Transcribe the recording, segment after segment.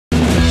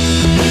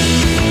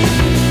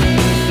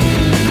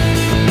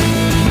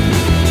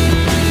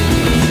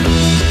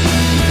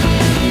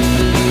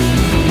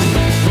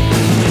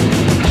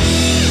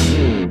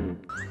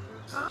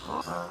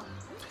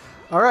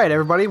Alright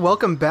everybody,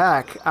 welcome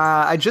back.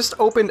 I just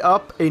opened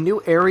up a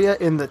new area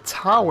in the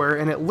tower,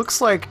 and it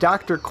looks like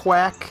Dr.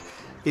 Quack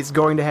is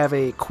going to have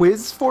a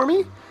quiz for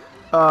me.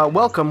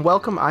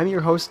 Welcome, I'm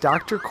your host,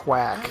 Dr.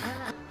 Quack.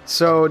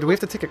 So, do we have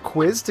to take a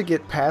quiz to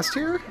get past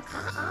here?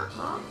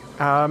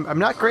 I'm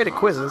not great at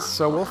quizzes,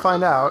 so we'll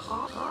find out.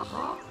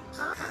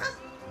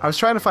 I was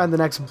trying to find the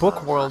next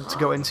book world to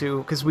go into,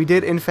 because we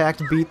did in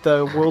fact beat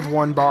the World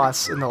 1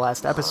 boss in the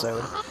last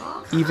episode,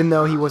 even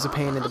though he was a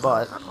pain in the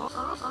butt.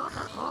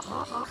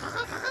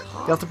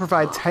 You have to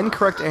provide 10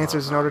 correct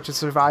answers in order to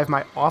survive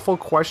my awful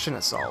question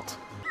assault.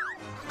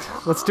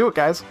 Let's do it,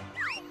 guys.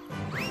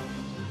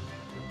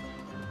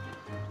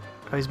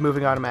 Oh, he's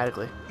moving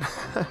automatically.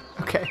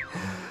 Okay.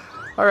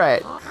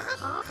 Alright.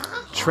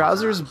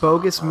 Trousers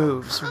bogus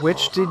moves.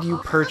 Which did you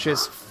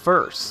purchase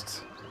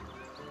first?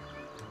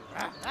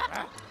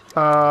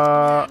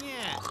 Buddy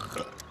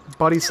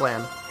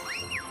Slam.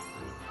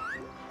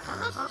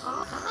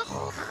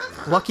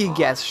 Lucky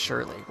guess,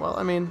 surely. Well,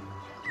 I mean,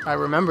 I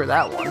remember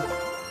that one.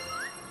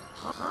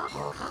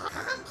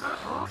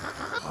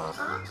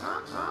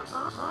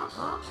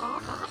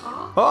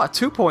 Oh, a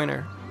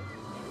 2-pointer.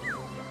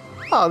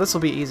 Oh, this will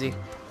be easy.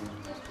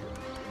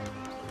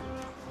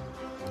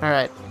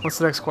 Alright, what's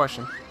the next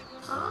question?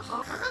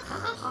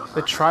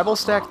 The Tribal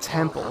Stack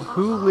Temple.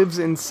 Who lives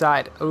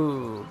inside?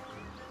 Ooh.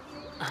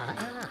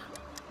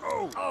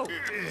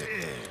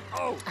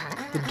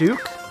 The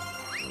Duke?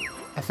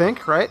 I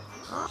think, right?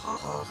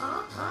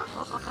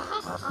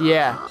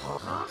 Yeah.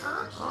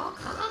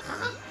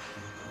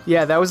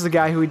 Yeah, that was the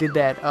guy who we did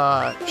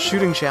that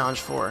shooting challenge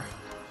for.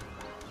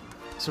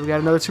 So we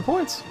got another 2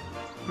 points.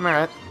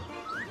 Alright.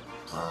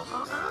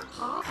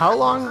 How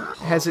long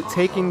has it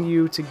taken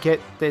you to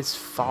get this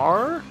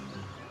far?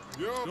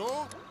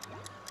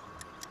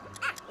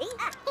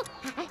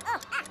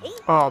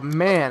 Oh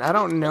man, I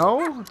don't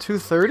know.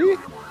 2:30?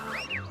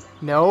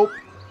 Nope.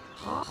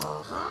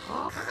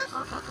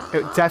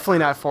 Definitely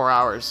not 4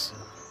 hours.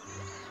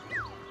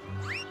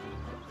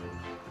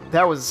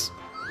 That was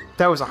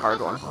a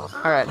hard one.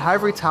 Alright,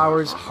 Hivory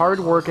Tower's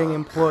hard-working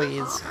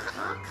employees.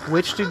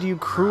 Which did you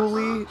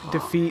cruelly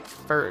defeat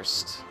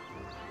first?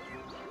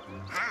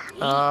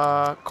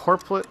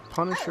 Corplet,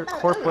 Punisher,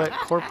 Corplet.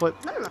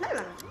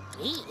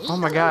 Oh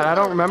my god, I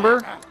don't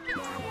remember.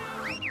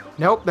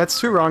 Nope, that's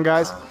 2 wrong,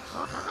 guys.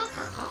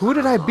 Who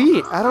did I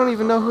beat? I don't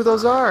even know who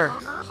those are.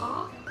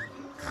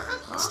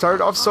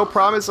 Started off so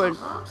promising.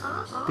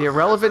 The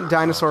irrelevant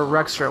dinosaur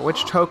Rextra.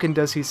 Which token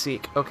does he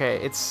seek? Okay,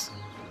 it's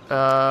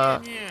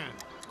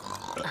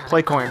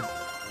play coin.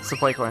 It's the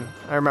play coin.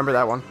 I remember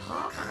that one.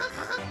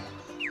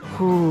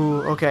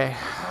 Ooh, okay.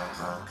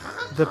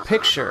 The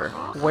picture.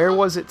 Where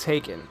was it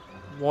taken?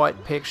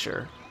 What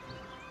picture?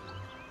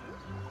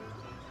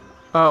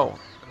 Oh,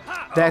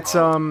 that's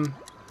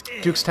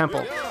Duke's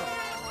Temple.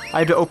 I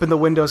had to open the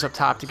windows up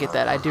top to get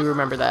that. I do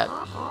remember that.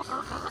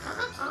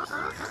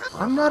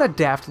 I'm not a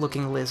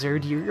daft-looking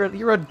lizard.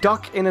 You're a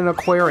duck in an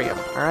aquarium,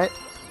 alright?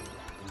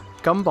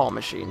 Gumball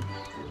machine.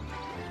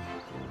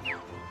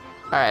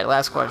 Alright,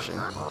 last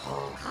question.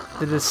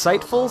 The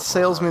Deceitful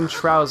Salesman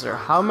Trouser.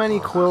 How many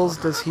quills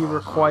does he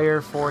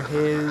require for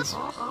his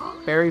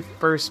very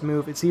first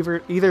move? It's either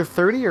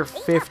 30 or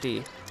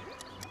 50.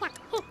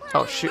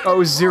 Oh, shoot.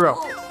 Oh, 0.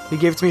 He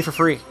gave it to me for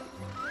free.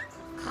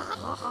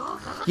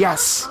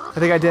 Yes! I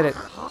think I did it.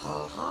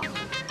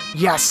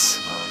 Yes!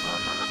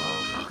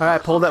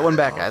 Alright, pull that one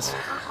back, guys.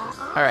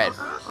 Alright.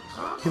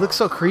 He looks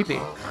so creepy.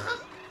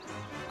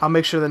 I'll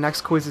make sure the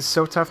next quiz is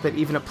so tough that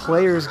even a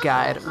player's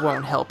guide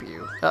won't help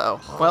you. Uh-oh.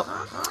 Well.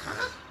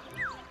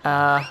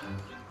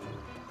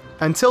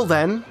 Until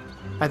then,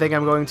 I think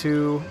I'm going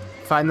to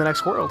find the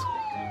next world.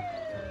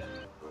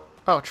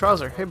 Oh,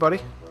 Trouser. Hey, buddy.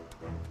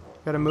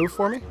 Got a move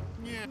for me?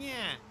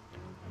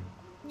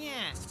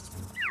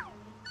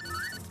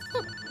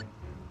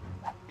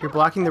 You're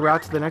blocking the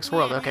route to the next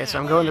world. Okay, so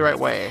I'm going the right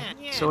way.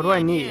 So what do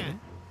I need?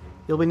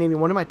 You'll be needing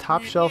one of my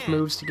top shelf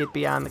moves to get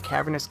beyond the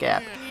cavernous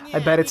gap. I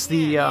bet it's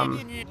the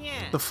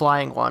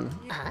flying one.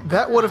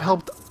 That would have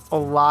helped a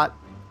lot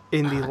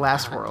in the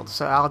last world,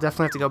 so I'll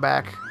definitely have to go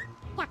back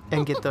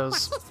and get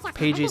those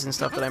Pagies and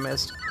stuff that I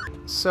missed.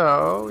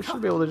 So, we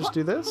should be able to just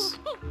do this.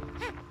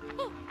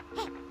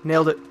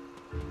 Nailed it.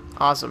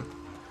 Awesome.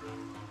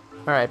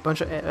 Alright,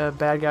 bunch of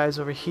bad guys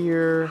over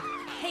here.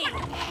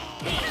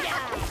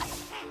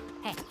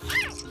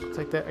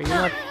 Take that. Are you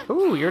not?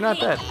 Ooh, you're not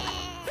dead.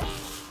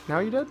 Now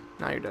you dead?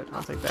 Now you're dead.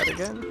 I'll take that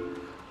again.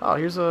 Oh,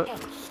 here's a...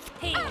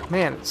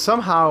 Man,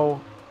 somehow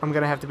I'm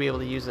gonna have to be able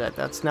to use that.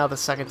 That's now the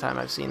 2nd time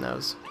I've seen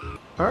those.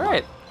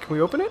 Alright, can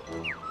we open it?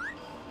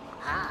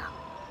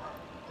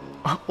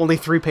 Oh, only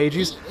 3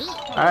 pages?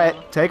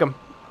 Alright, take them.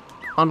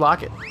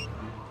 Unlock it.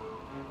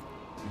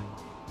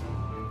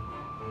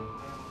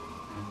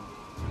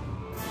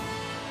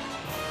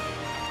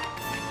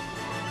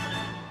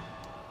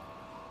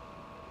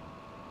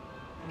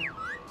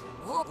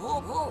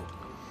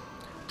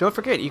 Don't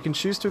forget, you can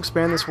choose to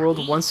expand this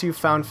world once you've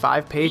found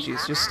 5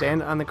 pages. Just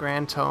stand on the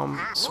Grand Tome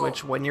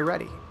switch when you're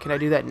ready. Can I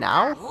do that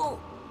now?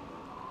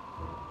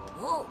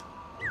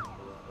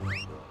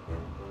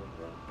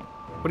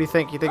 What do you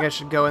think? You think I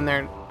should go in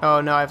there? Oh,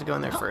 no, I have to go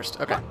in there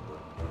first. Okay.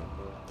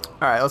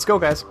 Alright, let's go,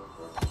 guys.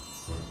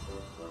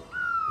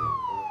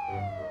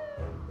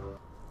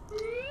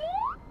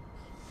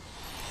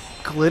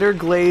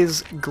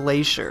 Glitterglaze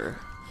Glacier.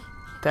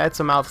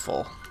 That's a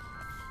mouthful.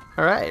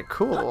 Alright,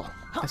 cool.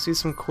 I see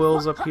some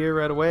quills up here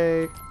right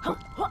away. Oh,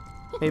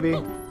 maybe.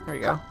 There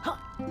you go.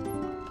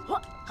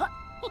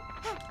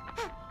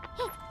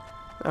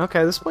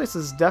 Okay, this place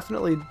is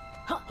definitely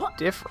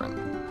different.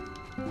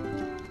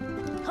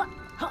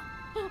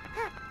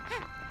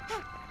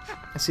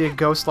 I see a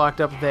ghost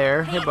locked up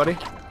there. Hey, buddy.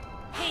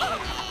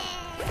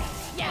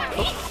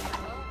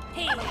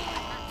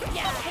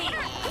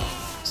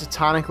 There's a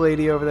tonic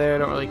lady over there. I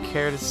don't really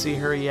care to see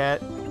her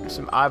yet. There's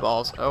some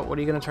eyeballs. Oh, what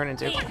are you going to turn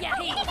into?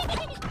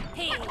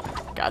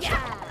 Gotcha.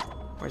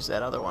 Where's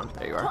that other one?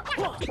 There you are.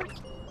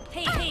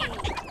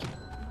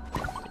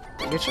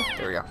 Did I get you?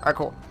 There we go. Alright,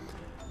 cool.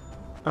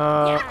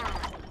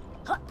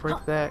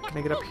 Break that. Can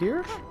I get up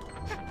here?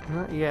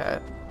 Not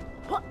yet.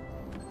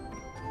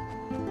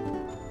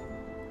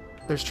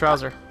 There's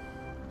Trouser.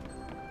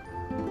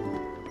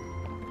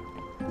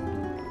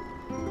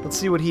 Let's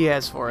see what he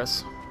has for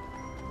us.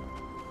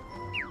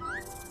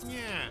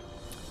 Yeah.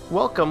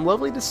 Welcome,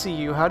 lovely to see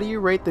you. How do you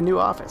rate the new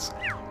office?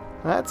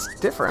 That's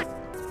different.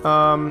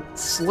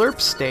 Slurp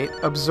state.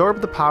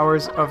 Absorb the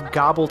powers of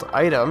gobbled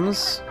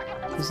items.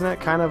 Isn't that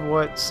kind of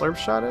what Slurp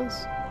Shot is?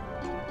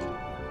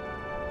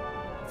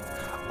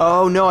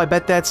 Oh no, I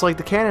bet that's like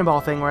the cannonball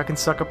thing where I can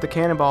suck up the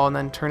cannonball and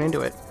then turn into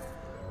it.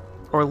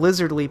 Or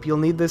Lizard Leap. You'll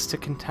need this to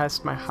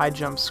contest my high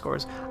jump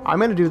scores. I'm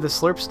gonna do the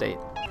Slurp state.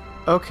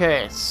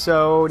 Okay,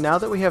 so now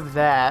that we have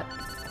that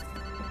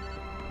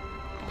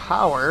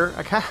power,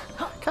 I kind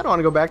of want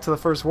to go back to the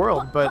first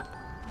world, but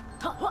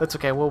that's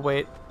okay. We'll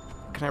wait.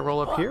 Can I roll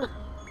up here?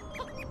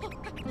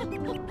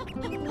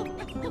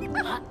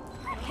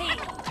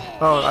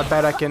 Oh, I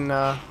bet I can.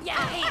 Am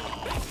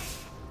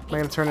I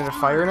gonna turn into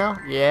fire now?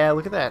 Yeah,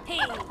 look at that.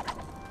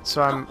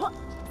 So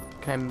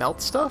can I melt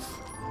stuff?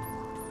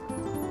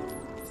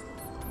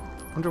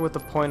 Wonder what the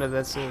point of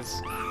this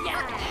is.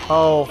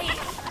 Oh.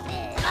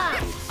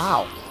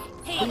 Ow.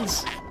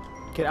 Please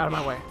get out of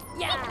my way.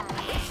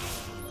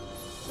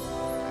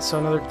 So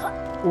another...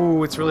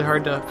 Ooh, it's really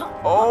hard to...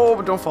 Oh,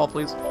 but don't fall,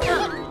 please.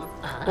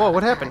 Whoa,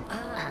 what happened?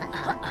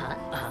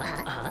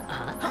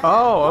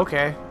 Oh,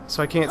 okay.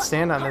 So I can't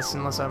stand on this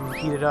unless I'm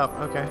heated up.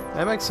 Okay,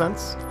 that makes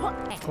sense.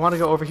 I want to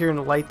go over here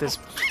and light this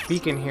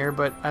beacon here,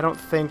 but I don't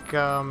think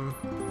I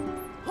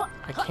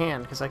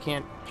can, because I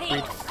can't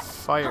breathe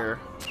fire.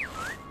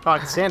 Oh, I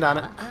can stand on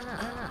it.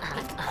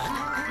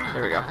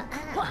 There we go.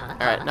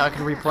 Alright, now I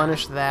can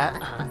replenish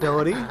that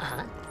ability.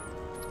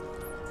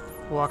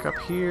 Walk up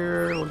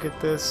here, we'll get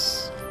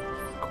this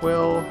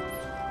quill.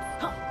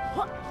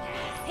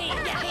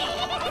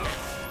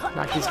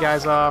 Knock these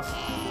guys off.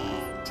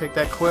 Take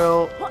that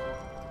quill.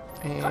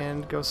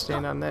 And go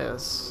stand on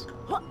this.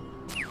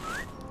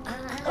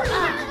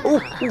 Ooh,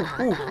 ooh,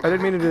 ooh. I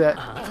didn't mean to do that.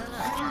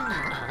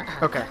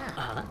 Okay.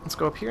 Let's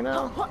go up here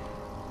now.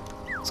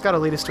 It's gotta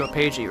lead us to a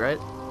Pagie, right?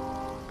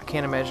 I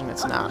can't imagine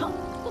it's not.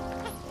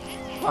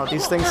 Oh,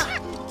 these things...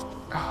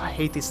 Oh, I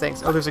hate these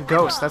things. Oh, there's a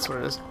ghost. That's what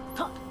it is.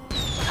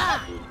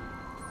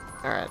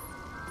 Alright.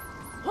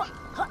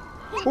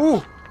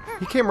 Ooh!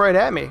 He came right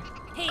at me.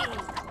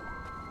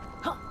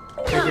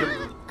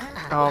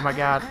 Oh my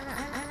god.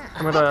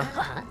 I'm gonna...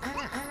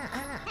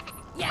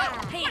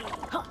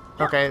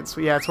 Okay, it's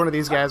one of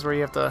these guys where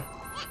you have to...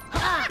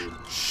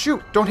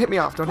 Shoot! Don't hit me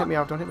off. Don't hit me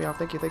off. Don't hit me off.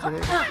 Thank you, thank you,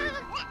 thank you.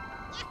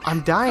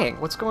 I'm dying.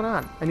 What's going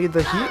on? I need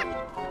the heat.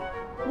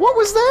 What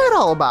was that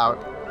all about?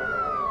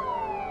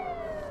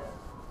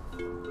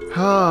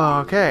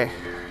 Oh, okay.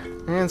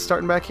 And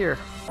starting back here.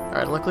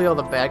 Alright, luckily all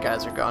the bad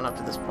guys are gone up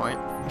to this point.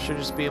 I should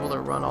just be able to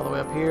run all the way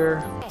up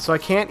here. So I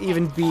can't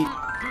even be,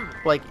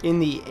 like, in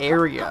the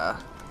area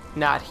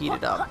not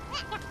heated up.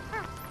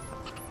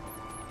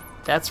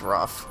 That's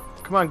rough.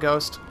 Come on,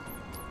 ghost.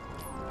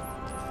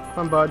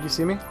 Come on, bud. You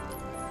see me?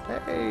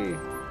 Hey.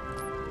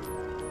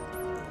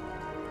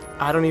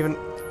 I don't even...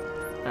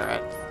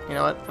 Alright. You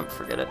know what?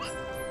 Forget it.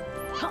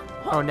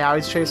 Oh, now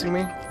he's chasing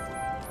me?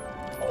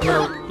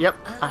 Yep.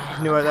 I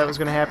knew that was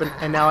going to happen.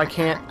 And now I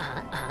can't.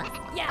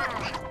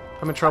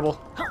 I'm in trouble.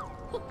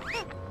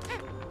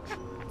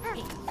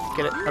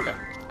 Get it? Okay.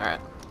 Alright.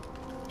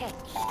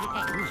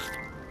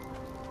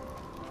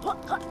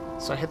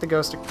 So I hit the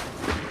ghost.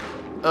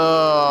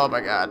 Oh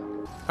my god.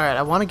 Alright,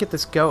 I want to get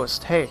this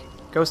ghost. Hey,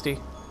 ghosty.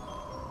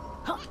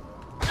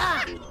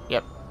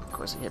 Yep, of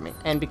course he hit me.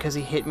 And because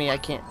he hit me, I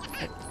can't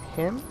hit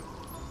him?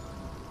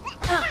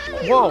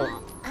 Whoa!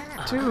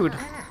 Dude!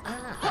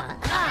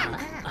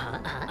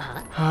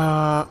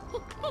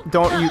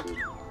 Don't you...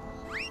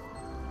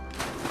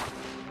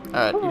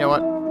 Alright, you know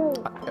what?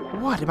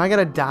 What? Am I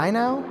gonna die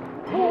now?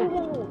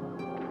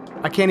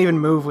 I can't even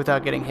move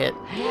without getting hit.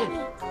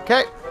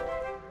 Okay.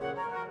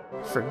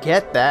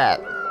 Forget that.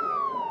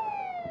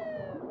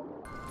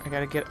 I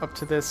gotta get up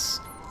to this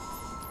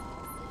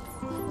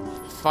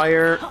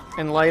fire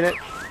and light it.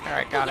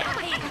 Alright, got it.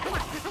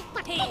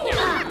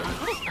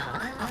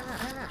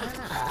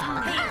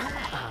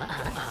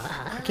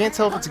 I can't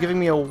tell if it's giving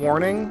me a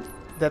warning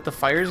that the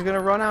fire's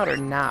gonna run out or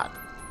not.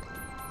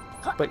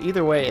 But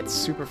either way, it's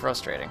super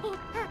frustrating.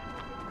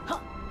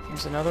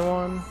 Here's another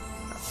one.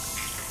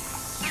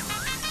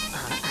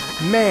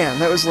 Man,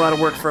 that was a lot of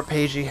work for a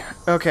Pagie.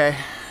 Okay.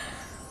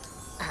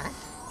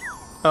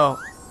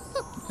 Oh.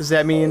 Does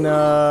that mean,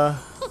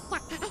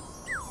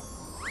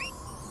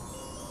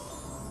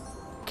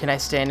 can I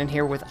stand in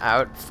here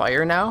without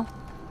fire now?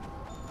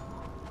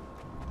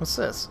 What's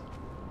this?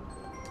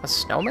 A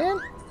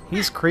snowman?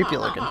 He's creepy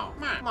looking.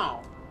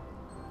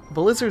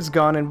 Blizzard's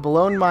gone and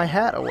blown my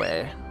hat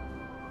away.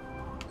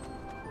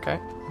 Okay,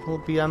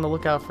 we'll be on the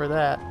lookout for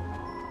that.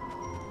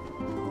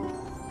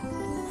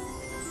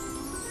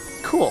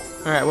 Cool.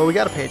 Alright, well we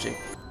got a Pagie.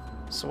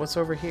 So what's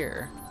over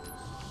here?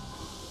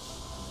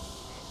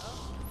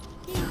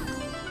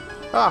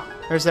 Ah,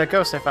 there's that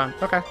ghost I found.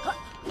 Okay.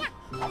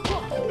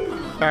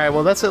 Alright,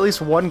 well that's at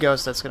least one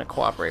ghost that's gonna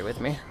cooperate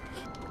with me.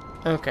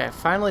 Okay,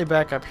 finally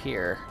back up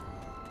here.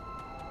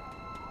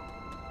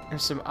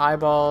 There's some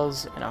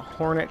eyeballs and a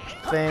hornet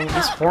thing.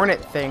 These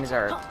hornet things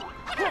are...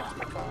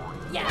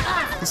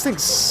 These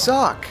things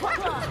suck!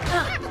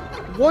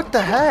 What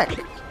the heck?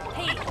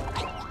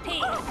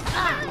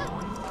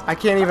 I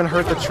can't even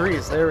hurt the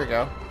trees. There we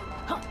go.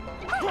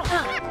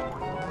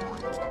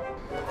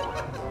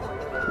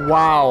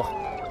 Wow.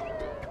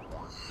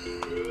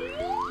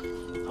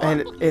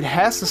 And it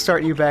has to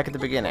start you back at the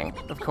beginning,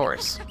 of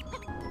course.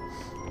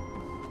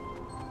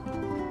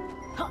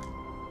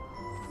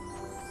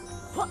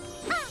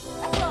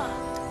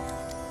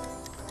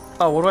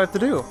 Oh, what do I have to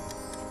do?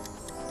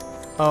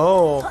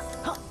 Oh.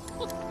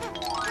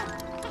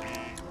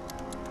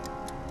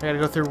 I gotta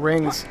go through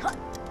rings.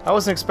 I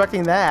wasn't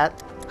expecting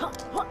that.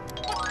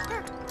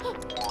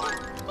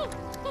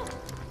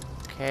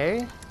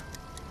 Okay.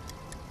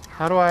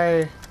 How do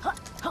I...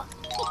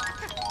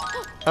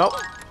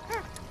 Oh.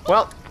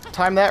 Well,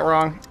 timed that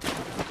wrong.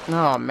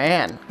 Oh,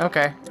 man.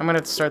 Okay, I'm gonna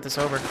have to start this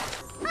over.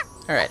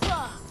 Alright.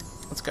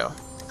 Let's go.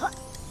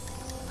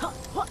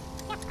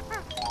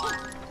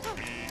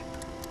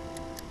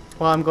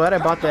 Well, I'm glad I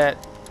bought that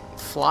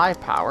fly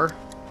power.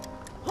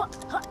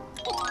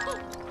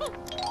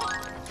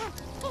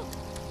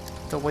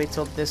 To wait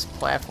till this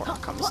platform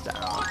comes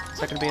down. Is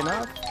that gonna be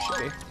enough?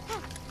 Should be.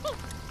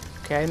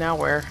 Okay, now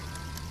where?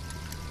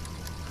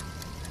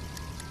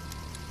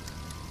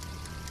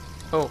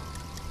 Oh,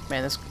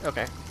 man, this.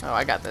 Okay. Oh,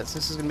 I got this.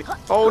 This is gonna be.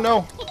 Oh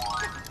no!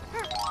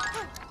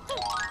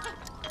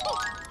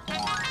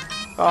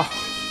 Oh,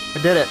 I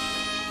did it.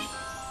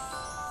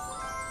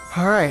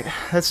 All right,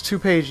 that's 2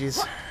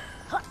 Pagies.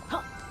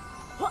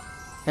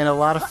 And a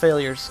lot of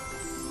failures.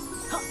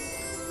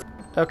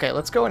 Okay,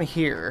 let's go in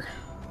here.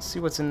 See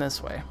what's in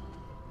this way.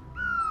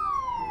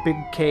 Big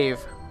cave.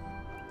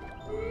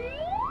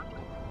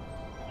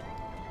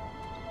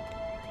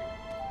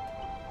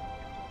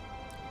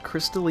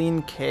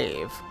 Crystalline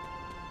cave.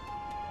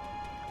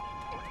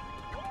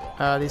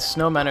 These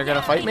snowmen are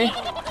gonna fight me?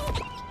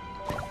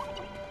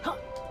 I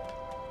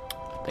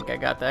think I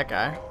got that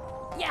guy.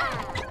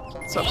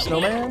 What's up,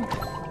 snowman?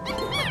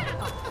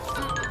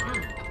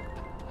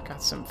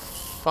 Got some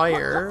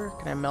fire.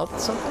 Can I melt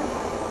something?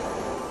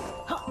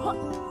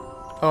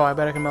 Oh, I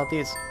bet I can melt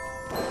these.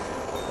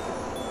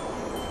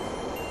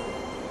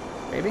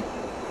 Maybe?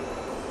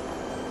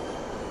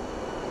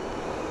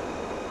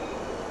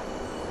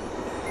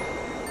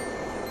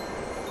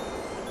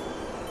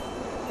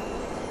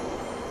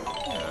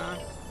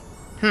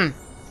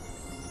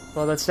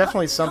 Well, that's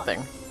definitely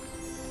something.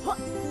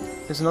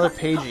 There's another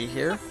Pagie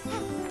here.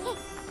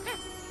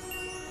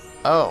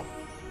 Oh.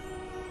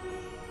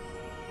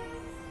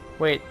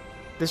 Wait,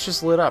 this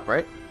just lit up,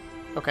 right?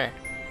 Okay.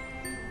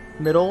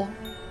 Middle,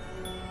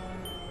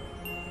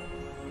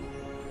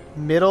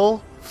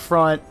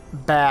 front,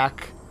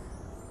 back,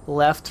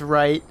 left,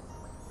 right,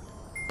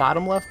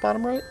 bottom left,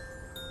 bottom right?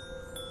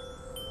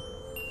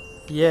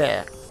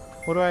 Yeah.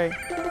 What do I...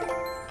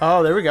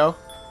 Oh, there we go.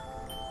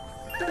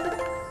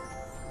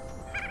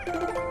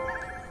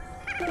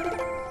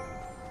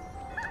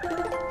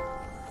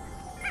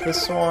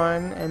 This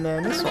one, and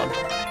then this one.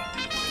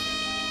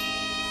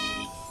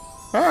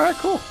 Alright,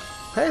 cool.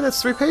 Hey,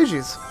 that's 3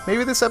 Pagies.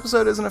 Maybe this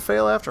episode isn't a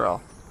fail after all.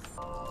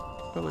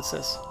 Oh, what's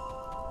this?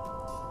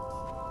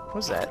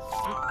 What's that?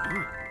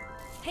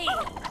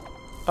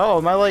 Oh,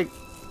 am I like...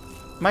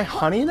 Am I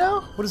honey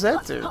now? What does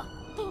that do?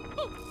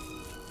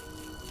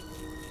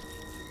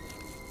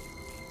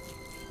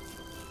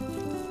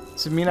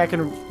 Does it mean I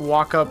can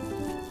walk up...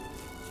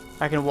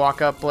 I can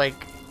walk up,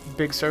 like,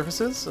 big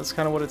surfaces? That's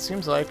kind of what it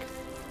seems like.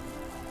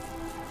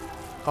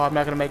 Oh, I'm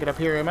not gonna make it up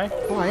here, am I?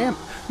 Oh, I am.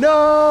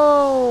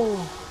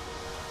 No!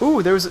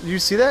 Ooh, there was... Did you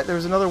see that? There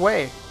was another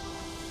way.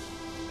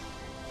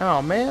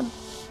 Oh, man.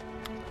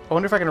 I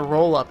wonder if I can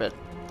roll up it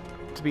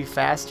to be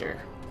faster.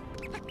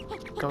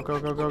 Go, go,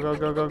 go, go, go,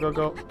 go, go, go,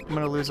 go. I'm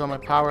gonna lose all my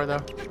power,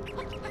 though.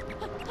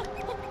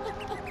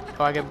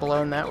 Oh, I get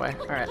blown that way.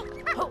 Alright.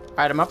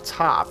 Alright, I'm up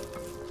top.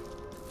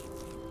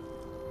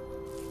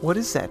 What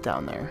is that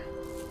down there?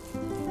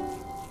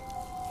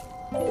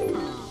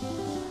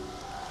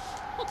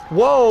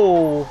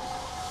 Whoa!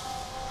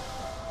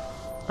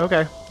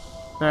 Okay.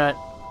 Alright.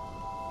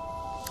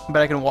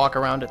 Bet I can walk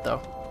around it,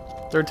 though.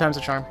 Third time's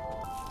a charm.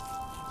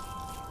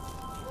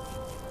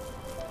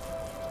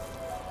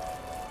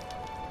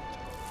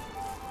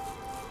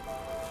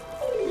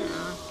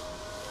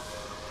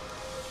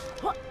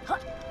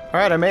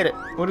 Alright, I made it.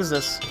 What is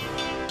this?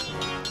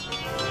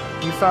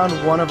 You found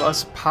one of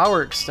us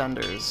power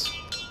extenders.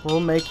 We'll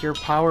make your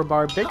power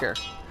bar bigger.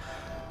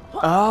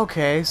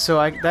 Okay,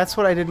 so that's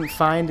what I didn't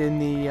find in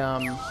the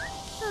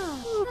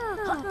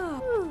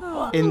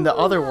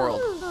other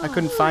world. I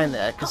couldn't find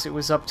that because it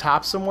was up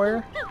top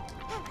somewhere.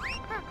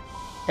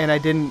 And I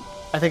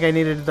think I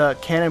needed the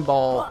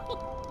cannonball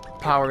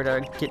power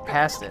to get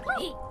past it.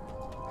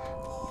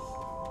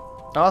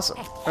 Awesome.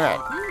 Alright,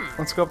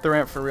 let's go up the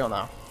ramp for real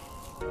now.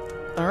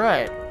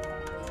 Alright.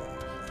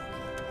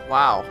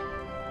 Wow.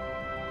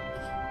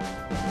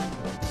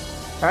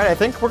 Alright, I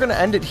think we're going to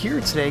end it here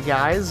today,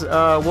 guys.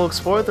 We'll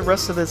explore the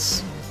rest of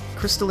this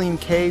crystalline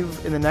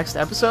cave in the next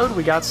episode.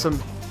 We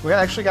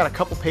actually got a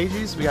couple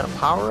Pagies. We got a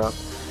power-up.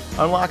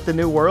 Unlock the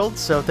new world.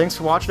 So thanks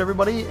for watching,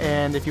 everybody.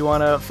 And if you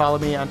want to follow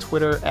me on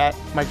Twitter at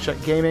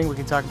MikeChuckGaming, we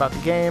can talk about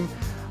the game.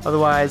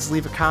 Otherwise,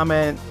 leave a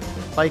comment,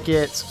 like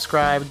it,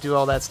 subscribe, do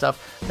all that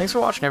stuff. Thanks for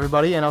watching,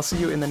 everybody, and I'll see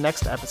you in the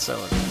next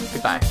episode.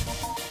 Goodbye.